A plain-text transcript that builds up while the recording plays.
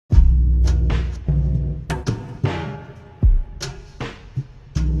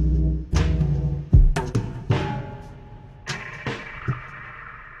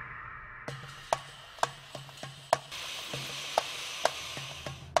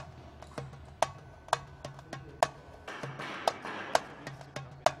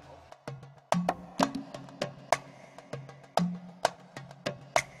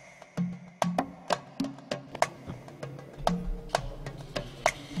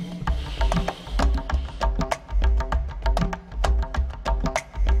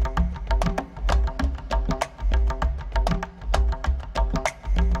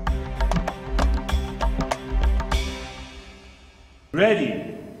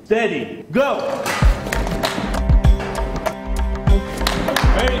ready, steady, go!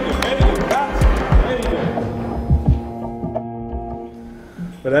 Very good, very good, that's very good.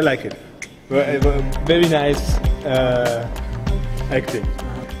 But I like it. Very nice acting.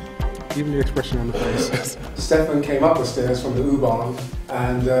 Even the expression on the face. Stefan came up the stairs from the U-Bahn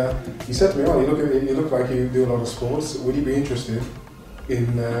and he said to me, "Oh, you look like you do a lot of sports. Would you be interested in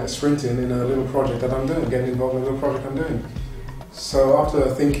sprinting in a little project that I'm doing, getting involved in a little project I'm doing?" So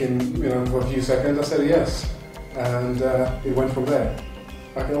after thinking, for a few seconds, I said yes, and it went from there.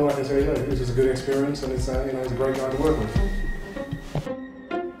 All I can say, yeah, it was a good experience, and it's a great guy to work with.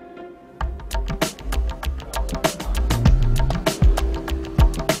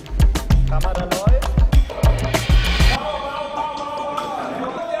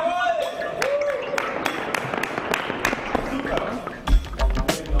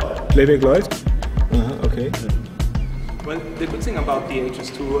 Playback läuft? Okay. Well, the good thing about the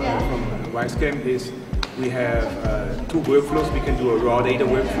HS2 from Weisscam is we have two workflows. We can do a raw data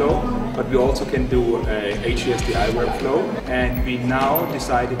workflow, but we also can do a HDSDI workflow. And we now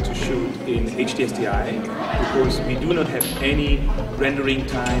decided to shoot in HDSDI because we do not have any rendering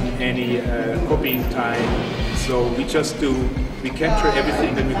time, any copying time. So we capture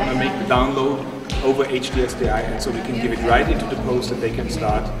everything, then we're going to make the download over HDSDI, and so we can give it right into the post and they can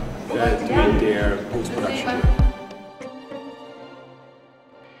start doing their post-production work.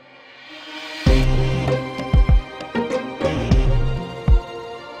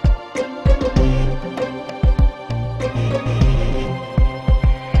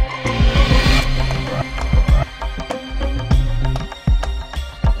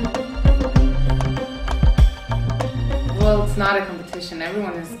 Well, it's not a competition.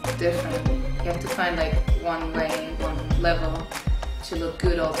 Everyone is different. You have to find like one way, one level to look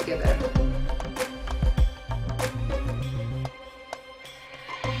good all together.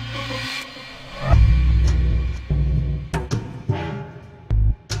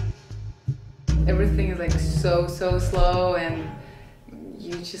 Everything is like so slow, and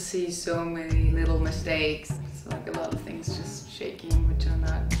you just see so many little mistakes. It's like a lot of things just shaking, which are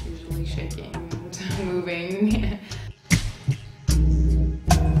not usually shaking and moving.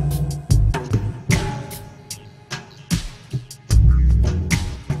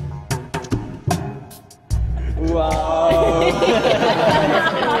 Wow!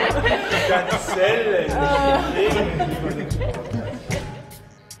 Ganz selten!